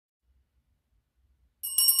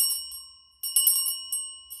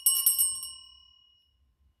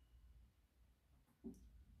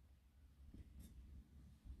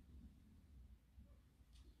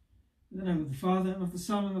In the name of the Father, and of the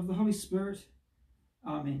Son, and of the Holy Spirit.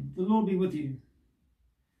 Amen. The Lord be with you.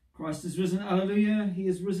 Christ is risen. Alleluia. He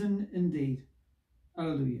is risen indeed.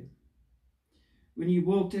 Alleluia. When you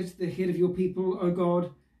walked at the head of your people, O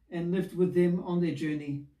God, and lived with them on their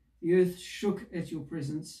journey, the earth shook at your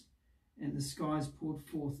presence, and the skies poured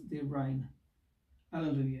forth their rain.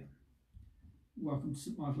 Alleluia. Welcome to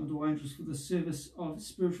St. Michael and all angels for the service of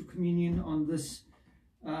spiritual communion on this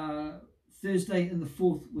Thursday in the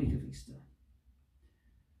fourth week of Easter.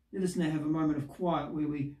 Let us now have a moment of quiet where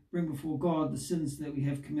we bring before God the sins that we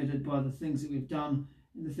have committed by the things that we've done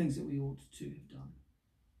and the things that we ought to have done.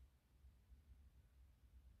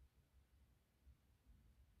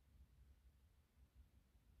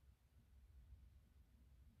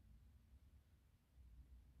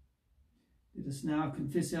 Let us now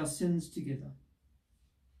confess our sins together.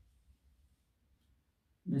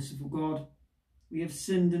 Merciful God, we have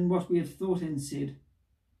sinned in what we have thought and said,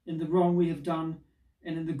 in the wrong we have done,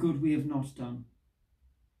 and in the good we have not done.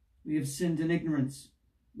 We have sinned in ignorance.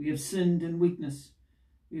 We have sinned in weakness.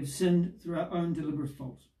 We have sinned through our own deliberate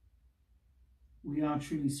fault. We are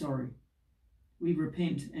truly sorry. We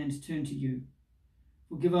repent and turn to you.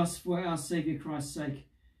 Forgive us for our Saviour Christ's sake,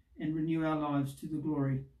 and renew our lives to the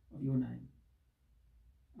glory of your name.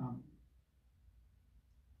 Amen.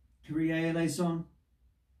 Kyrie eleison.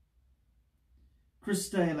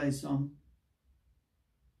 Christe eleison.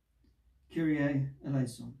 Kyrie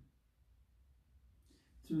eleison.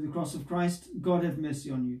 Through the cross of Christ, God have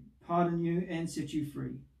mercy on you, pardon you, and set you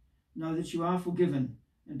free. Know that you are forgiven,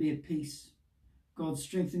 and be at peace. God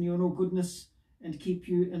strengthen you in all goodness, and keep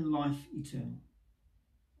you in life eternal.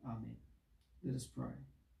 Amen. Let us pray.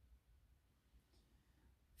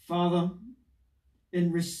 Father,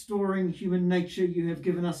 in restoring human nature, you have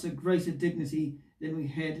given us a greater dignity than we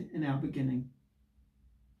had in our beginning.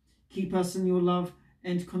 Keep us in your love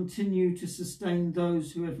and continue to sustain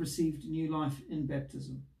those who have received new life in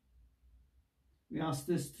baptism. We ask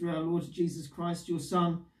this through our Lord Jesus Christ, your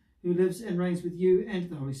Son, who lives and reigns with you and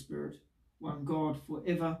the Holy Spirit, one God, for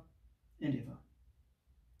ever and ever.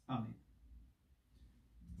 Amen.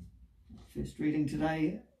 First reading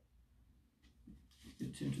today,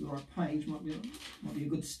 turn to the right page, might be a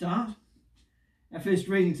good start. Our first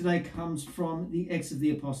reading today comes from the Acts of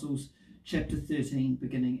the Apostles, chapter 13,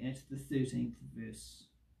 beginning at the 13th verse.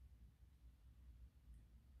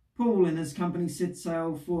 Paul and his company set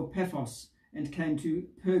sail for Paphos and came to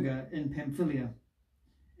Perga in Pamphylia.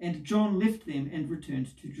 And John left them and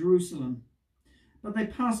returned to Jerusalem. But they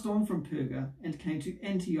passed on from Perga and came to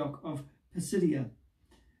Antioch of Pisidia.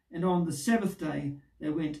 And on the Sabbath day they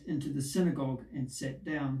went into the synagogue and sat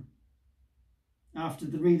down. After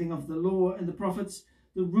the reading of the law and the prophets,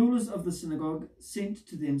 the rulers of the synagogue sent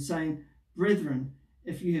to them, saying, Brethren,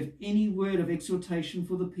 if you have any word of exhortation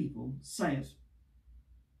for the people, say it.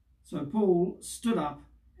 So Paul stood up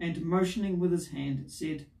and, motioning with his hand,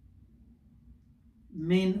 said,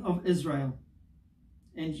 Men of Israel,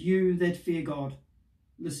 and you that fear God,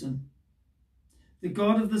 listen. The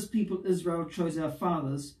God of this people Israel chose our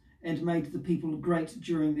fathers and made the people great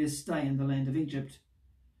during their stay in the land of Egypt.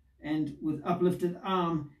 And with uplifted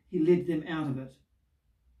arm he led them out of it.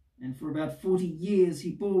 And for about 40 years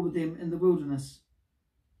he bore with them in the wilderness.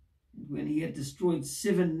 And when he had destroyed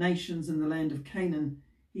 7 nations in the land of Canaan,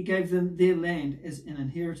 he gave them their land as an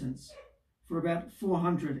inheritance for about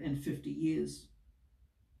 450 years.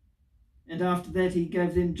 And after that he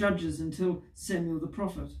gave them judges until Samuel the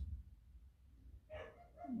prophet.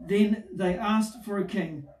 Then they asked for a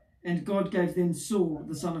king, and God gave them Saul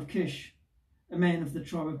the son of Kish, a man of the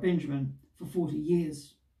tribe of Benjamin, for 40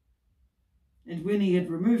 years. And when he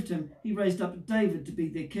had removed him, he raised up David to be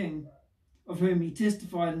their king, of whom he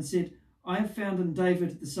testified and said, I have found in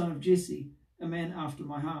David the son of Jesse, a man after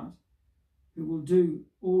my heart, who will do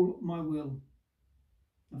all my will.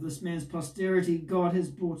 Of this man's posterity God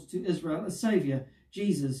has brought to Israel a Saviour,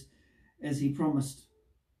 Jesus, as he promised.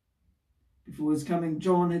 Before his coming,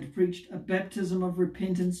 John had preached a baptism of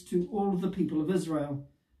repentance to all the people of Israel.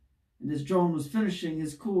 And as John was finishing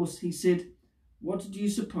his course, he said, What do you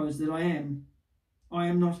suppose that I am? I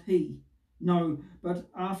am not he. No, but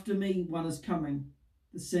after me one is coming,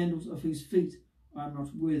 the sandals of whose feet I am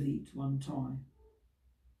not worthy to untie.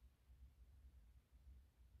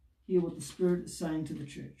 Hear what the Spirit is saying to the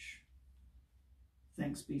church.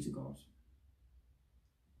 Thanks be to God.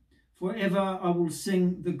 Forever I will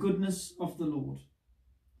sing the goodness of the Lord.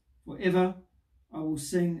 Forever I will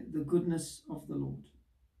sing the goodness of the Lord.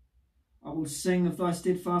 I will sing of thy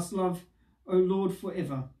steadfast love, O Lord,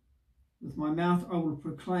 forever. With my mouth I will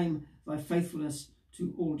proclaim thy faithfulness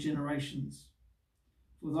to all generations.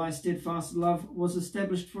 For thy steadfast love was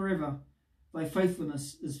established forever. Thy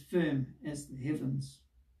faithfulness is firm as the heavens.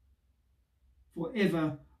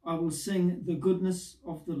 Forever I will sing the goodness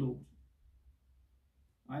of the Lord.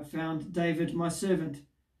 I have found David my servant.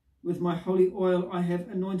 With my holy oil I have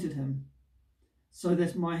anointed him, so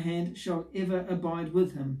that my hand shall ever abide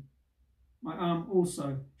with him. My arm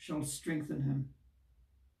also shall strengthen him.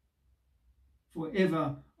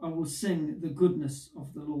 Forever I will sing the goodness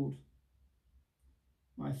of the Lord.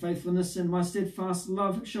 My faithfulness and my steadfast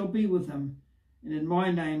love shall be with him, and in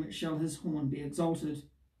my name shall his horn be exalted.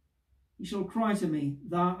 He shall cry to me,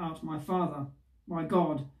 Thou art my Father, my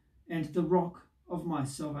God, and the rock of my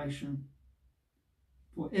salvation.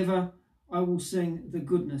 Forever I will sing the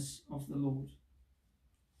goodness of the Lord.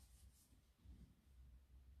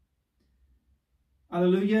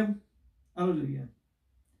 Alleluia, alleluia.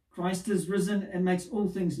 Christ is risen and makes all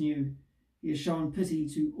things new. He has shown pity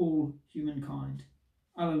to all humankind.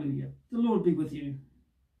 Alleluia. The Lord be with you.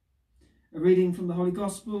 A reading from the Holy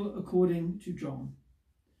Gospel according to John.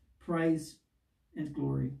 Praise and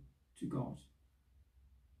glory to God.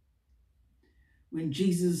 When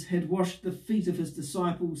Jesus had washed the feet of his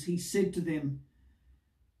disciples, he said to them,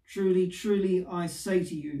 Truly, truly, I say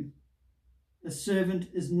to you, a servant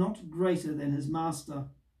is not greater than his master,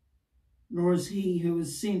 nor is he who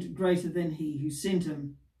is sent greater than he who sent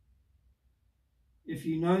him. If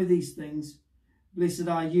you know these things, blessed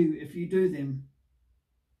are you if you do them.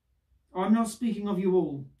 I am not speaking of you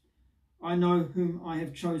all. I know whom I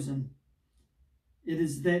have chosen. It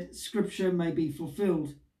is that Scripture may be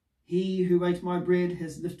fulfilled. He who ate my bread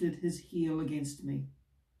has lifted his heel against me.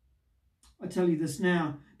 I tell you this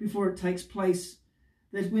now, before it takes place,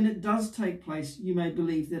 that when it does take place, you may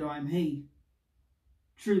believe that I am he.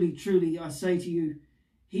 Truly, truly, I say to you,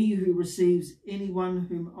 he who receives anyone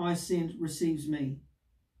whom I send receives me,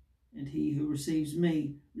 and he who receives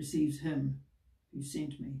me receives him who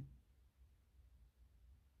sent me.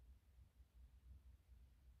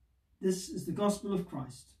 This is the gospel of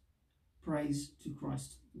Christ. Praise to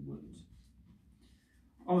Christ the Word.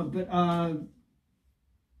 I'm a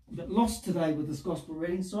bit lost today with this gospel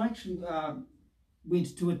reading, so I actually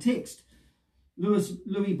went to a text.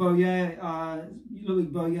 Louis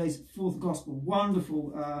Boyer's fourth gospel.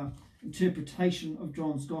 Wonderful interpretation of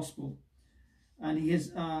John's gospel. And he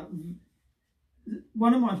has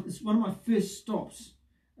one of my first stops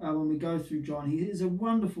when we go through John. He has a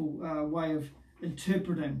wonderful way of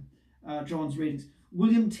interpreting John's readings.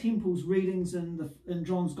 William Temple's readings in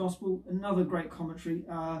John's Gospel, another great commentary.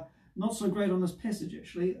 Not so great on this passage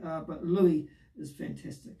actually, but Louis is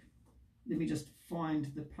fantastic. Let me just find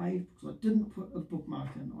the page because I didn't put a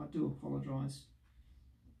bookmark in. I do apologise.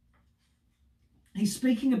 He's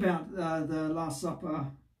speaking about the Last Supper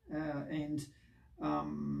and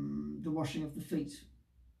the washing of the feet.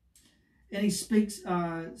 And he speaks,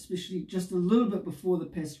 especially just a little bit before the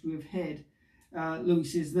passage we've had, Louis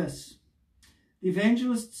says this: the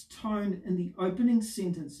evangelist's tone in the opening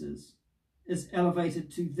sentences is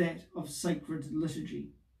elevated to that of sacred liturgy.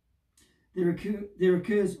 There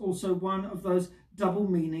occurs also one of those double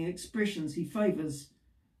meaning expressions he favours,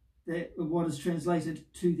 that what is translated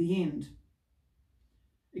to the end.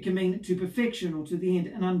 It can mean to perfection or to the end,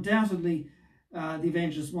 and undoubtedly the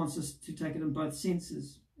evangelist wants us to take it in both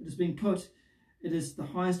senses. It has been put, it is the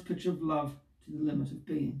highest pitch of love to the limit of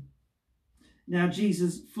being. Now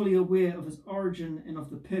Jesus, fully aware of his origin and of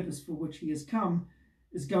the purpose for which he has come,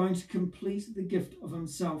 is going to complete the gift of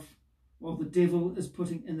himself, while the devil is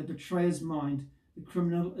putting in the betrayer's mind the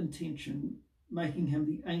criminal intention, making him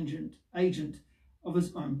the agent of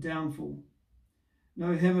his own downfall.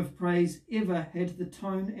 No hymn of praise ever had the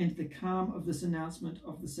tone and the calm of this announcement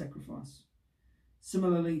of the sacrifice.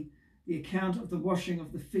 Similarly, the account of the washing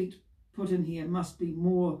of the feet put in here must be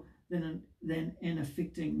more than an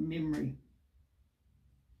affecting memory.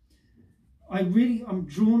 I'm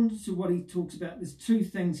drawn to what he talks about. There's two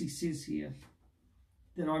things he says here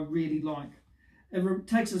that I really like. It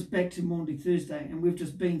takes us back to Maundy Thursday, and we've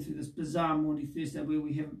just been through this bizarre Maundy Thursday where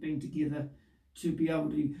we haven't been together to be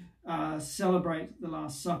able to celebrate the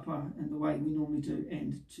Last Supper in the way we normally do,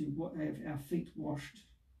 and to have our feet washed.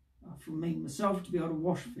 For me, myself, to be able to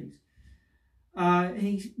wash feet.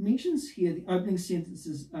 He mentions here the opening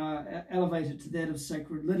sentences elevated to that of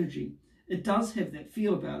sacred liturgy. It does have that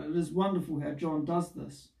feel about it. It is wonderful how John does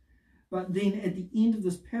this. But then at the end of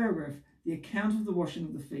this paragraph, the account of the washing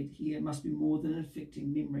of the feet here must be more than an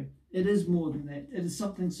affecting memory. It is more than that. It is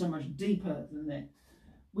something so much deeper than that.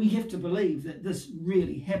 We have to believe that this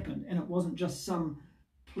really happened, and it wasn't just some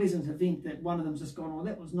pleasant event that one of them's just gone, oh,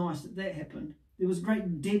 that was nice that happened. There was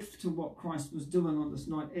great depth to what Christ was doing on this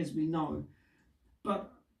night, as we know. But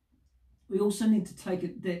we also need to take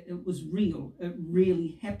it that it was real. It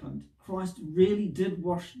really happened. Christ really did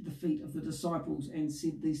wash the feet of the disciples and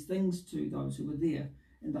said these things to those who were there,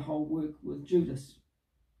 and the whole work with Judas.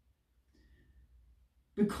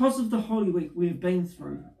 Because of the Holy Week we've been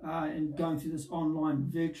through and going through this online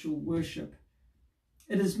virtual worship,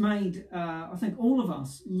 it has made, I think, all of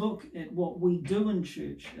us look at what we do in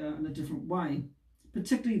church in a different way,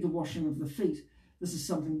 particularly the washing of the feet. This is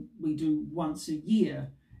something we do once a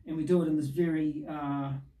year, and we do it in this very,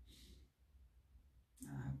 got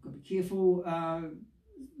to be careful,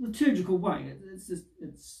 liturgical way.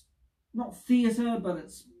 It's not theatre, but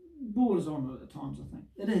it's borders on it at times, I think.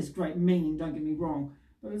 It has great meaning, don't get me wrong,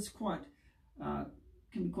 but it's quite,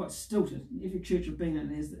 can be quite stilted. Every church I've been in,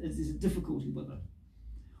 there's a difficulty with it.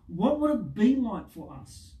 What would it be like for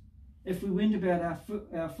us if we went about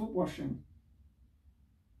our foot washing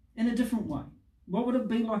in a different way? What would it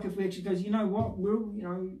be like if we actually goes, you know what,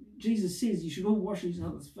 Jesus says you should all wash each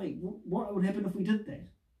other's feet. What would happen if we did that?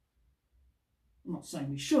 I'm not saying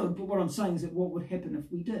we should, but what I'm saying is that what would happen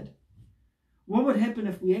if we did? What would happen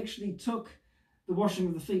if we actually took the washing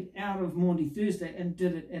of the feet out of Maundy Thursday and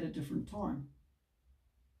did it at a different time?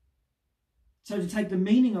 So to take the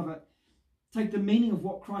meaning of it, take the meaning of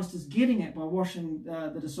what Christ is getting at by washing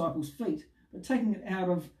the disciples' feet, but taking it out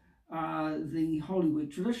of the Holy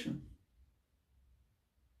Week tradition.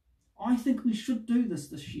 I think we should do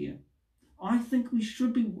this year. I think we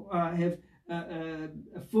should have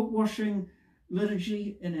a foot washing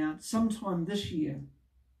liturgy sometime this year.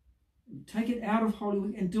 Take it out of Holy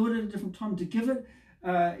Week and do it at a different time, to give it,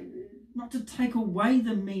 not to take away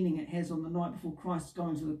the meaning it has on the night before Christ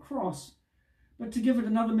going to the cross, but to give it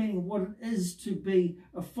another meaning of what it is to be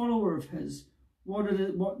a follower of his.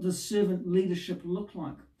 What does servant leadership look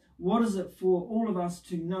like? What is it for all of us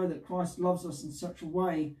to know that Christ loves us in such a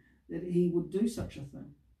way that he would do such a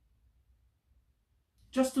thing?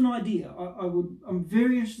 Just an idea. I'm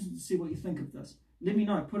very interested to see what you think of this. Let me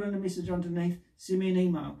know. Put in a message underneath. Send me an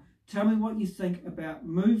email. Tell me what you think about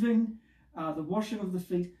moving the washing of the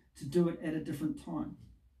feet to do it at a different time.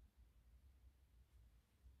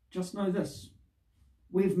 Just know this.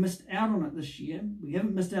 We've missed out on it this year. We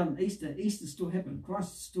haven't missed out on Easter. Easter still happened.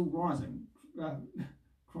 Christ is still rising.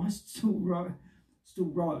 Christ still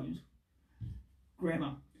rose.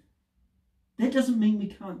 Grammar. That doesn't mean we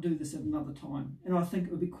can't do this at another time. And I think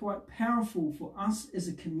it would be quite powerful for us as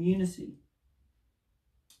a community,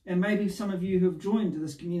 and maybe some of you who have joined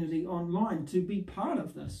this community online, to be part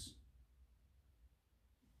of this.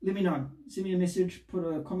 Let me know. Send me a message, put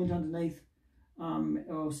a comment underneath,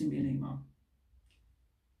 or send me an email.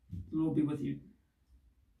 The Lord be with you.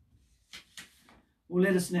 Well,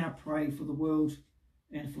 let us now pray for the world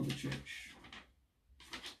and for the church.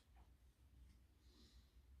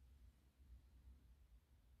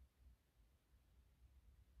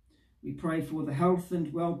 We pray for the health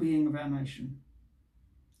and well-being of our nation,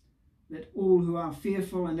 that all who are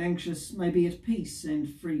fearful and anxious may be at peace and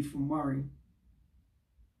free from worry.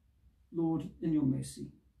 Lord, in your mercy,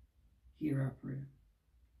 hear our prayer.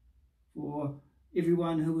 For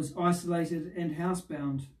everyone who is isolated and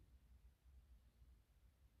housebound,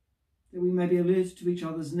 that we may be alert to each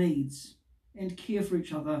other's needs and care for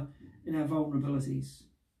each other in our vulnerabilities.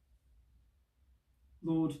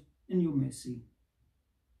 Lord, in your mercy,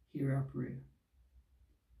 hear our prayer.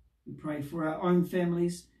 We pray for our own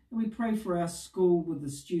families, and we pray for our school with the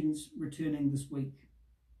students returning this week.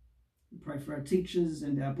 We pray for our teachers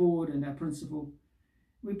and our board and our principal.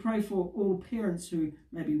 We pray for all parents who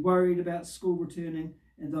may be worried about school returning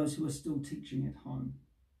and those who are still teaching at home.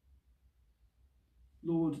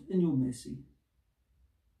 Lord, in your mercy,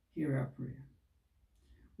 hear our prayer.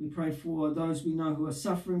 We pray for those we know who are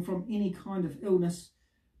suffering from any kind of illness,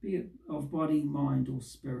 be it of body, mind or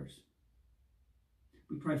spirit.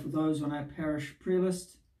 We pray for those on our parish prayer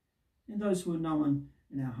list and those who are known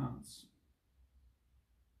in our hearts.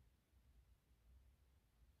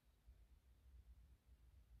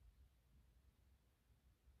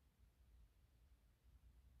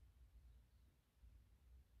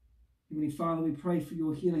 Heavenly Father, we pray for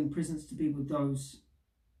your healing presence to be with those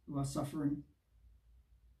who are suffering.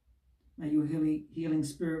 May your healing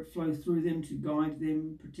spirit flow through them to guide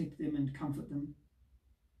them, protect them and comfort them.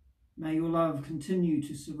 May your love continue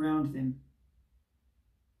to surround them.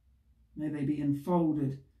 May they be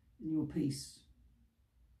enfolded in your peace.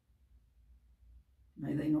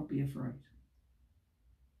 May they not be afraid.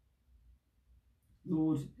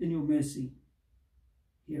 Lord, in your mercy,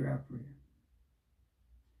 hear our prayer.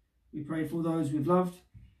 We pray for those we've loved,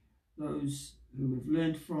 those who we've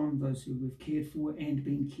learned from, those who we've cared for and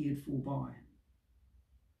been cared for by.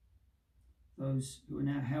 those who are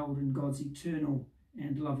now held in God's eternal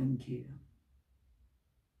and loving care.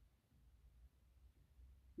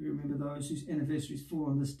 We remember those whose anniversaries fall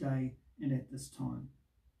on this day and at this time.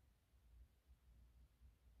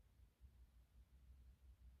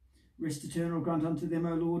 Rest eternal grant unto them,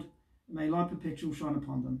 O Lord, and may light perpetual shine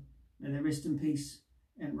upon them. May they rest in peace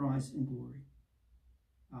and rise in glory.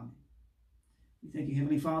 Amen. We thank you,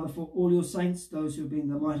 Heavenly Father, for all your saints, those who have been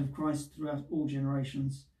the light of Christ throughout all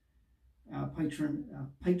generations. Our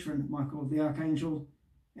patron Michael the Archangel,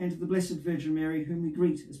 and the Blessed Virgin Mary, whom we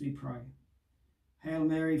greet as we pray. Hail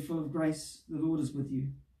Mary, full of grace, the Lord is with you.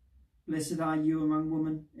 Blessed are you among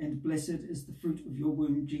women, and blessed is the fruit of your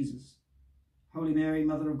womb, Jesus. Holy Mary,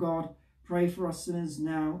 Mother of God, pray for us sinners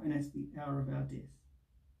now and at the hour of our death.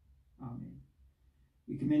 Amen.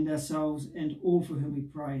 We commend ourselves and all for whom we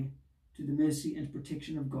pray to the mercy and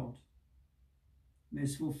protection of God.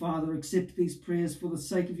 Merciful Father, accept these prayers for the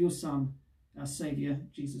sake of your Son, our Saviour,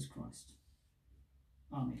 Jesus Christ.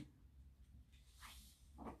 Amen.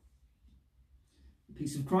 The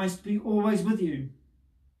peace of Christ be always with you.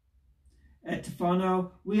 At Te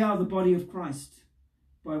Whānau, we are the body of Christ.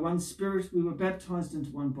 By one Spirit we were baptized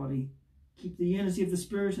into one body. Keep the unity of the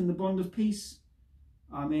Spirit in the bond of peace.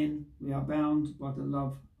 Amen. We are bound by the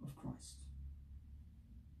love of Christ.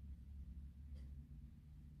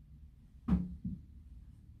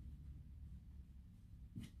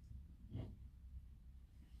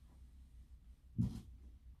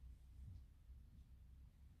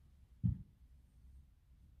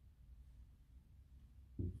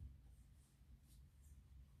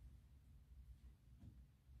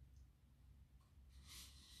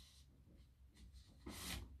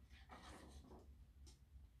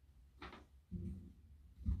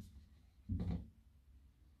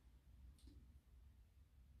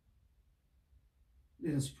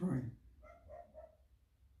 Let us pray.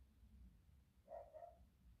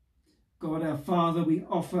 God our Father, we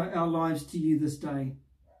offer our lives to you this day.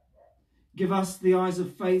 Give us the eyes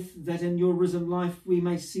of faith that in your risen life we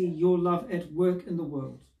may see your love at work in the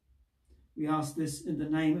world. We ask this in the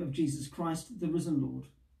name of Jesus Christ, the risen Lord.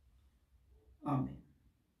 Amen.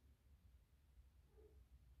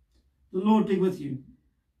 The Lord be with you.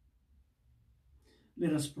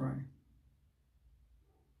 Let us pray.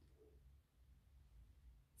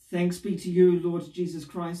 Thanks be to you, Lord Jesus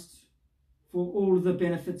Christ, for all the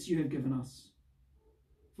benefits you have given us,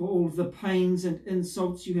 for all the pains and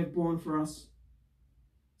insults you have borne for us.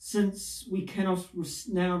 Since we cannot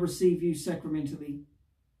now receive you sacramentally,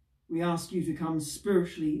 we ask you to come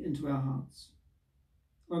spiritually into our hearts.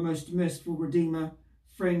 O most merciful Redeemer,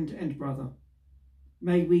 friend and brother,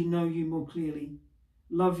 may we know you more clearly,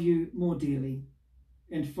 love you more dearly,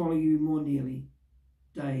 and follow you more nearly,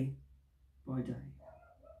 day by day.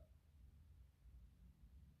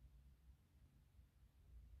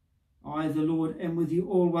 I, the Lord, am with you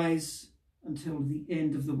always until the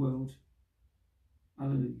end of the world.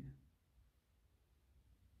 Alleluia.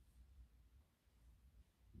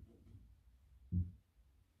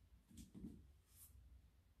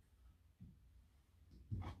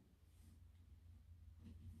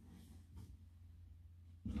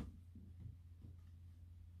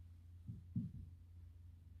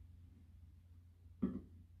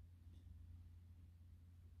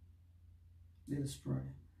 Let us pray.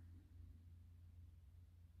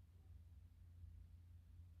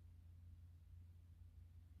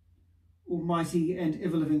 Almighty and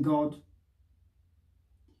ever-living God,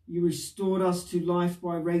 you restored us to life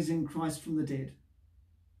by raising Christ from the dead.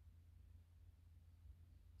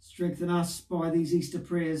 Strengthen us by these Easter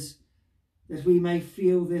prayers that we may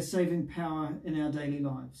feel their saving power in our daily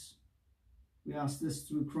lives. We ask this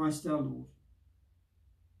through Christ our Lord.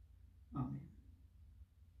 Amen.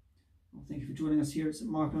 Well, thank you for joining us here at St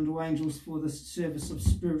Michael and All Angels for this service of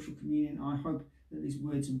spiritual communion. I hope that these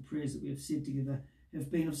words and prayers that we have said together have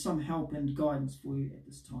been of some help and guidance for you at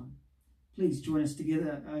this time. Please join us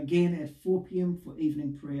together again at 4 p.m. for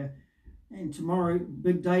evening prayer. And tomorrow,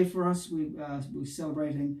 big day for us, we're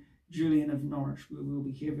celebrating Julian of Norwich, where we'll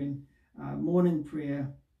be having morning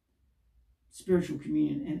prayer, spiritual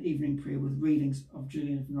communion, and evening prayer with readings of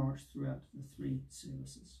Julian of Norwich throughout the 3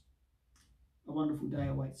 services. A wonderful day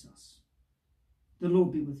awaits us. The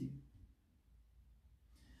Lord be with you.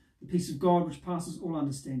 The peace of God, which passes all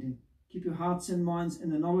understanding, keep your hearts and minds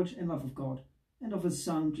in the knowledge and love of God and of his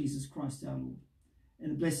Son, Jesus Christ our Lord.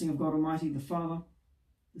 And the blessing of God Almighty, the Father,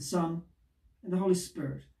 the Son, and the Holy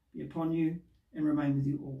Spirit be upon you and remain with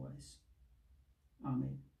you always.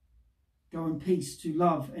 Amen. Go in peace to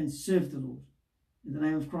love and serve the Lord. In the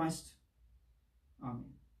name of Christ,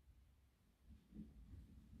 amen.